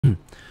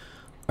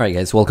Alright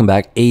guys, welcome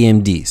back.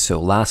 AMD. So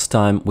last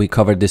time we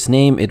covered this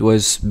name, it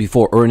was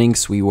before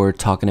earnings. We were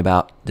talking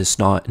about this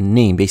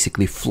name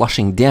basically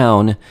flushing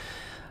down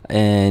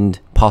and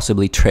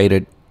possibly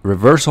traded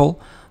reversal,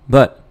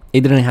 but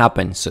it didn't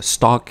happen. So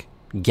stock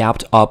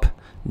gapped up.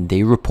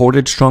 They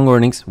reported strong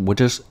earnings,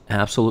 which is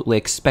absolutely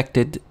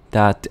expected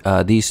that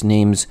these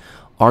names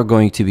are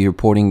going to be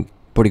reporting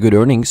pretty good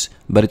earnings,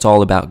 but it's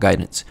all about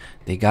guidance.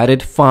 They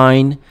guided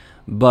fine,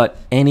 but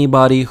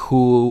anybody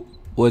who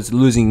was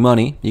losing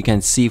money, you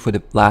can see for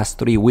the last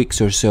 3 weeks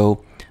or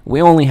so,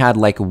 we only had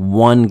like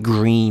one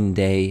green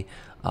day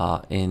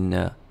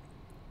in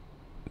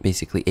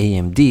basically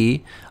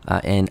AMD,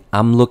 and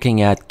I'm looking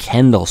at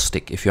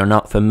candlestick. If you're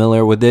not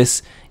familiar with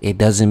this, it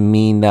doesn't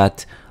mean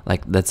that,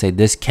 like, let's say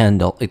this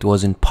candle, it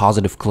was in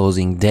positive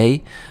closing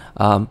day.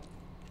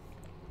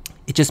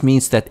 It just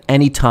means that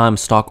anytime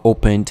stock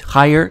opened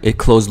higher, it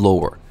closed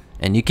lower,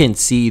 and you can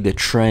see the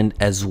trend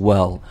as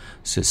well.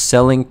 So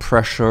selling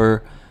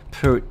pressure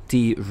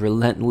pretty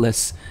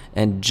relentless,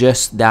 and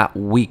just that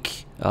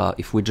week,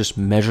 if we just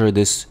measure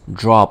this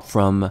drop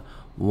from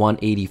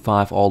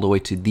 185 all the way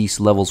to these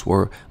levels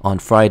where on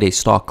Friday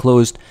stock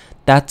closed,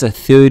 that's a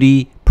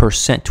 30%,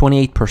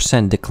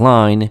 28%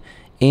 decline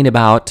in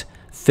about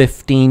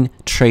 15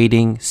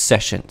 trading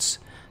sessions.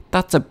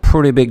 That's a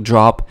pretty big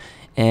drop.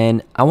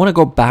 And I want to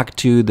go back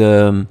to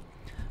the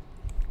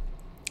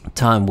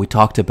time we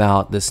talked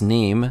about this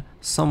name,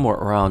 somewhere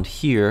around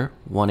here,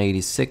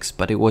 186,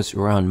 but it was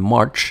around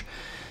March,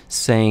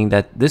 saying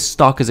that this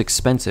stock is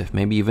expensive,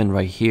 maybe even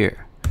right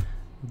here,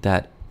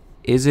 that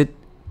is it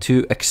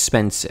too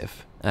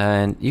expensive?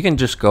 And you can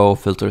just go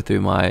filter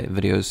through my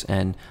videos,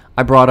 and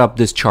I brought up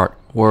this chart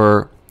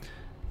where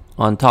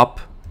on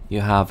top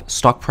you have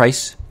stock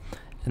price,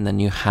 and then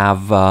you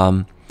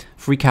have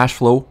free cash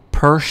flow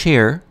per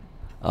share,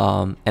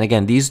 and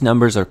again, these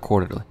numbers are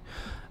quarterly,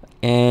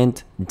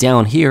 and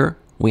down here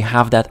we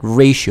have that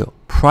ratio,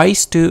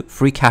 price to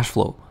free cash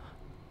flow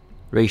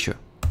ratio.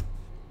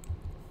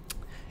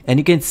 And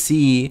you can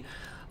see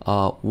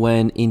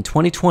when in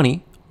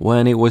 2020,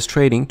 when it was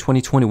trading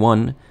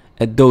 2021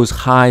 at those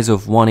highs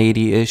of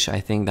 180-ish, I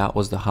think that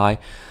was the high,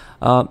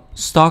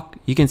 stock,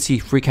 you can see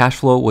free cash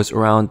flow was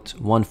around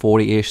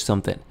 140-ish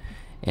something.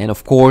 And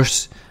of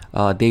course,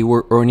 they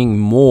were earning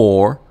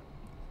more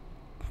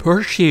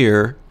per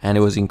share, and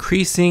it was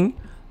increasing.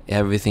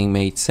 Everything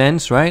made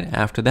sense, right,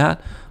 after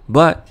that.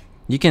 But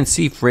you can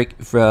see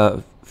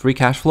free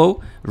cash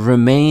flow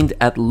remained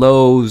at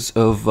lows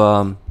of,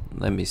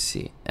 let me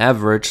see,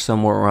 average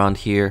somewhere around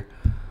here,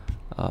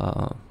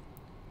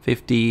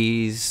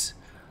 50s,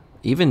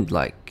 even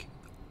like,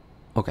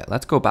 okay,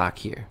 let's go back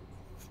here,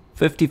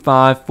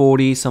 55,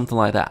 40, something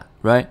like that,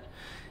 right?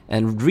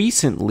 And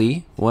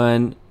recently,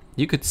 when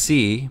you could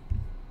see,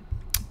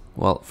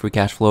 well, free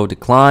cash flow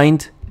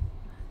declined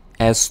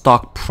as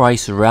stock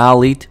price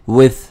rallied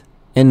with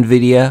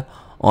Nvidia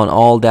on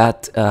all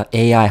that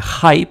AI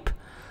hype,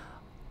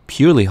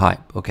 purely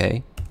hype,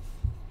 okay?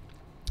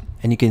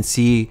 And you can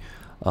see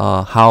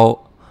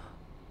how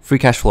free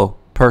cash flow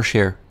per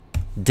share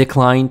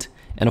declined.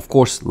 And of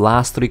course,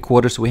 last 3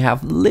 quarters, we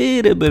have a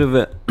little bit of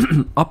a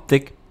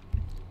uptick.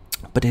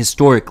 But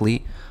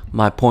historically,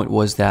 my point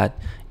was that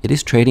it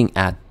is trading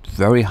at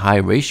very high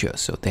ratios.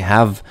 So they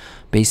have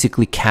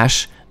basically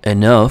cash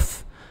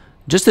enough,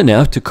 just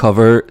enough to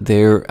cover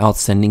their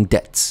outstanding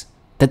debts.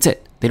 That's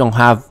it. They don't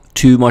have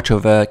too much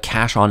of a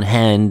cash on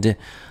hand.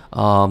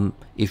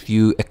 If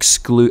you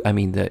exclude, I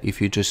mean,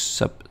 if you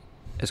just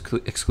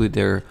exclude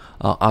their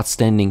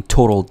outstanding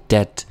total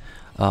debt,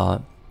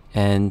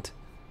 and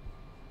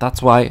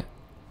that's why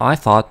I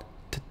thought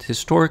that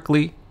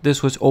historically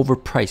this was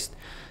overpriced.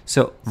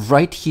 So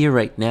right here,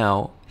 right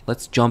now,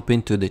 let's jump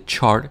into the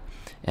chart,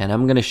 and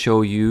I'm gonna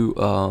show you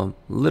a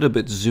little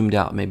bit zoomed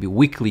out, maybe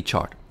weekly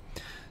chart.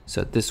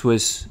 So this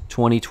was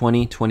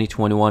 2020,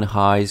 2021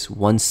 highs,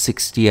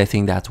 160. I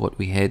think that's what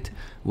we hit.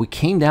 We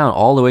came down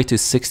all the way to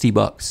 60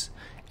 bucks,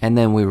 and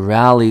then we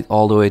rallied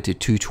all the way to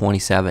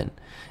 227.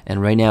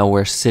 And right now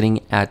we're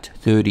sitting at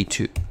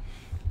 32.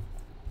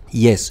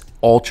 Yes,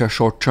 ultra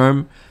short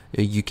term,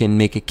 you can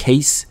make a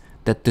case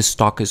that this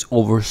stock is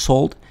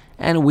oversold,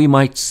 and we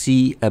might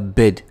see a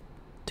bid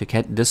to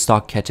get this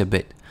stock catch a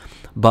bid.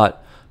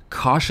 But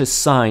cautious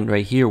sign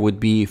right here would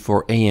be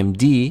for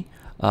AMD,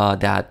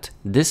 that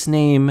this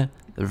name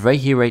right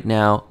here right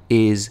now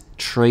is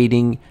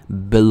trading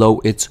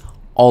below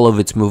all of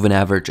its moving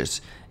averages,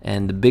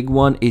 and the big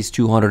one is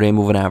 200-day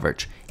moving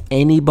average.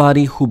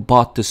 Anybody who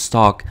bought the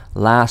stock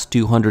last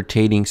 200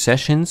 trading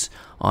sessions,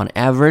 on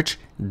average,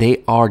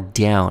 they are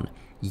down.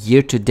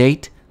 Year to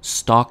date,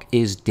 stock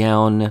is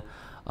down,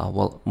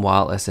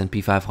 while S&P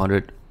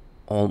 500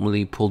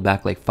 only pulled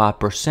back like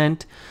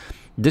 5%.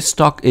 This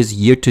stock is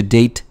year to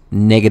date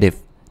negative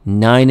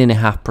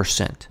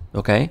 9.5%.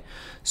 Okay,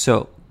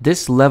 so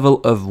this level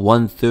of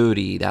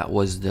 130, that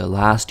was the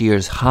last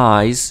year's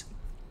highs,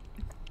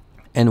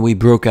 and we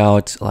broke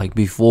out like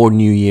before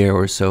New Year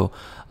or so,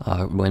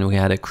 when we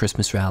had a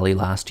Christmas rally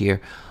last year.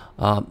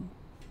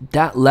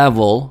 That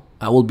level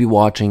I will be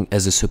watching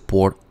as a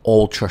support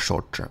ultra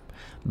short term.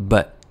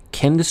 But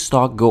Can the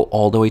stock go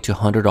all the way to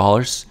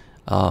 $100?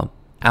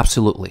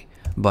 Absolutely.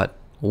 But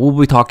we'll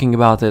be talking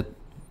about it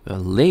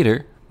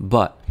later.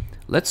 But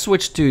let's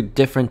switch to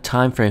different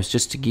time frames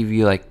just to give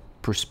you like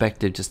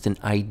perspective, just an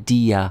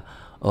idea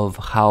of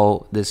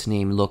how this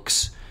name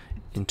looks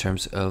in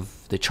terms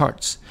of the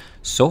charts.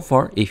 So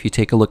far, if you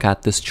take a look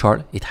at this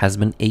chart, it has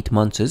been 8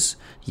 months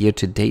year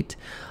to date.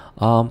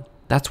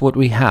 That's what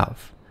we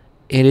have.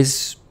 It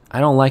is,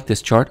 I don't like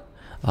this chart,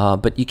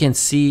 but you can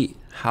see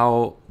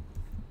how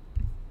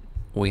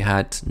we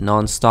had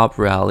non-stop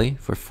rally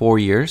for 4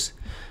 years,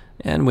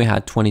 and we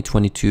had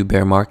 2022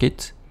 bear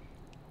market.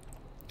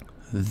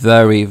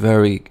 Very,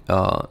 very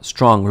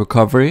strong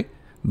recovery,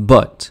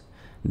 but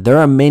there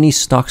are many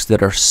stocks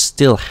that are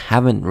still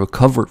haven't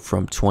recovered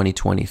from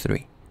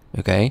 2023.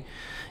 Okay,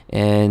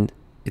 and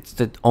it's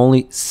the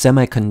only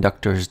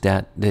semiconductors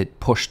that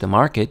push the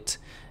market,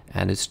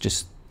 and it's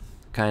just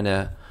kind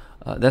of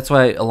that's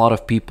why a lot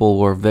of people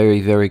were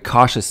very, very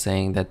cautious,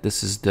 saying that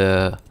this is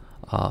the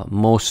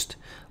most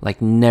like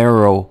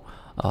narrow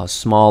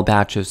small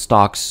batch of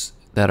stocks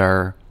that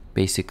are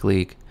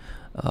basically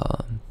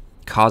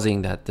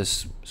causing that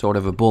this sort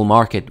of a bull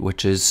market,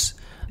 which is,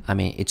 I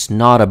mean, it's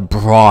not a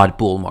broad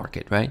bull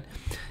market, right?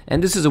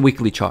 And this is a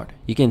weekly chart.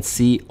 You can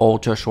see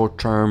ultra short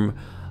term,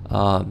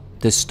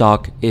 this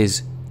stock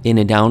is in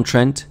a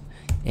downtrend,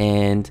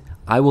 and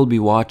I will be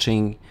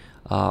watching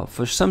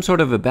for some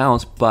sort of a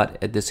bounce,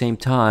 but at the same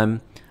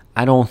time,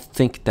 I don't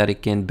think that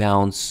it can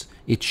bounce.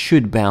 It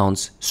should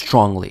bounce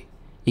strongly.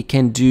 It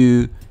can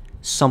do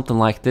something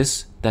like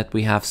this that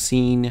we have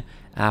seen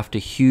after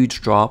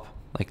huge drop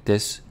like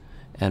this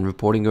and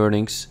reporting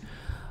earnings.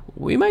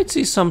 We might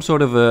see some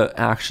sort of a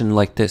action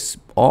like this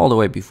all the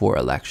way before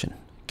election.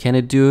 Can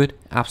it do it?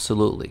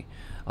 Absolutely.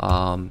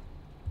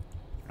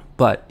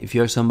 But if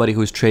you're somebody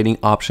who's trading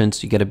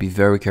options, you got to be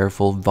very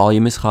careful.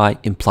 Volume is high,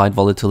 implied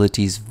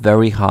volatility is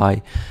very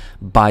high.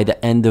 By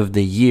the end of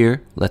the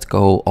year, let's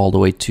go all the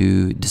way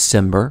to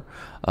December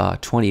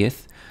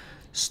 20th,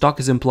 stock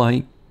is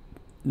implying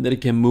that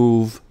it can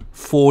move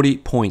 40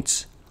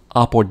 points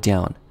up or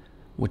down,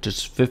 which is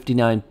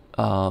 59%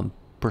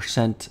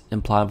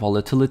 implied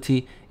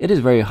volatility. It is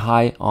very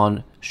high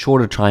on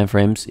shorter time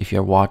frames if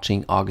you're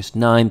watching August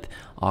 9th,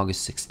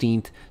 August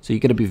 16th. So you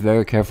got to be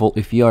very careful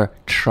if you are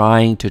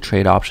trying to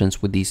trade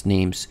options with these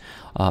names,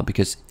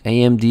 because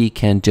AMD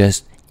can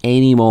just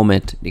any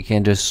moment, they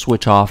can just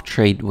switch off,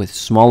 trade with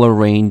smaller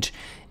range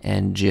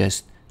and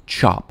just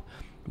chop.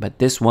 But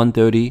this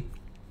 130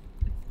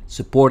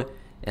 support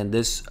and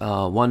this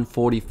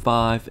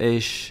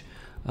 145-ish,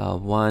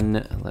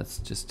 let's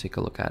just take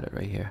a look at it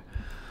right here.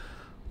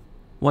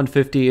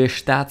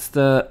 150-ish, that's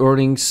the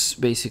earnings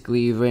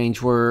basically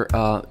range where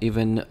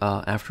even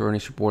after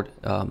earnings report,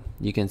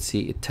 you can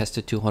see it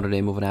tested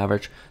 200-day moving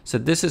average. So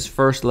this is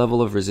first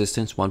level of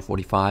resistance,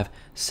 145,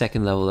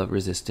 second level of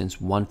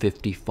resistance,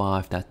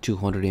 155, that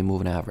 200-day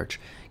moving average.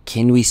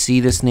 Can we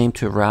see this name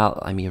to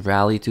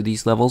rally to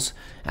these levels?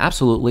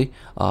 Absolutely.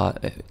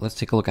 Let's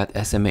take a look at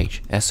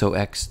SMH,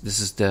 SOX. This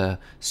is the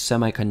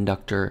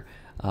semiconductor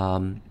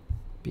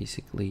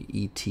basically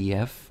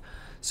ETF.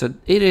 So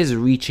it is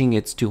reaching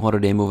its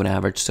 200-day moving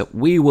average. So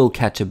we will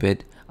catch a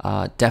bit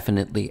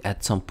definitely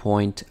at some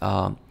point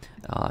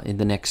in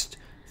the next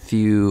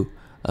few,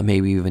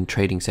 maybe even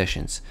trading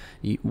sessions.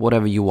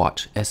 Whatever you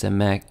watch,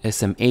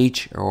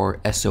 SMH or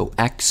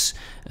SOX,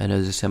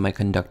 another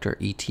semiconductor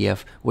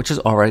ETF, which is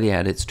already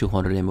at its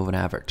 200-day moving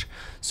average.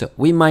 So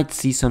we might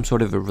see some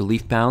sort of a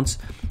relief bounce,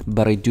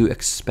 but I do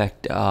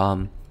expect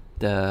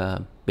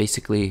the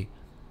basically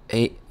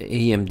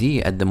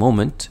AMD at the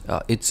moment,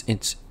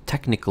 it's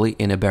technically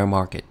in a bear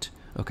market.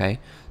 Okay,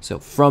 so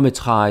from its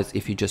highs,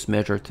 if you just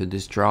measure to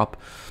this drop,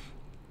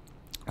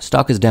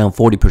 stock is down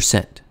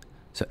 40%.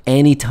 So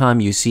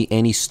anytime you see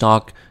any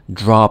stock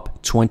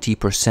drop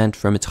 20%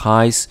 from its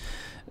highs,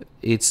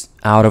 it's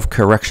out of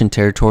correction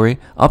territory.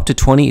 Up to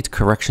 20, it's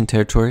correction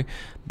territory,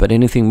 but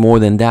anything more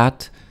than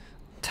that,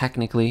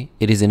 technically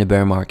it is in a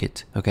bear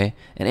market. Okay,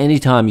 and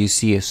anytime you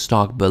see a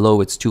stock below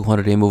its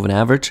 200-day moving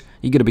average,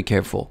 you got to be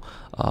careful.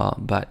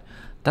 But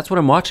that's what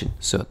I'm watching.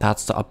 So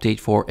that's the update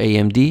for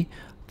AMD.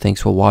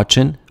 Thanks for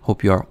watching.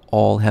 Hope you are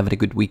all having a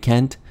good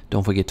weekend.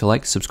 Don't forget to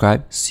like,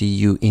 subscribe. See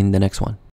you in the next one.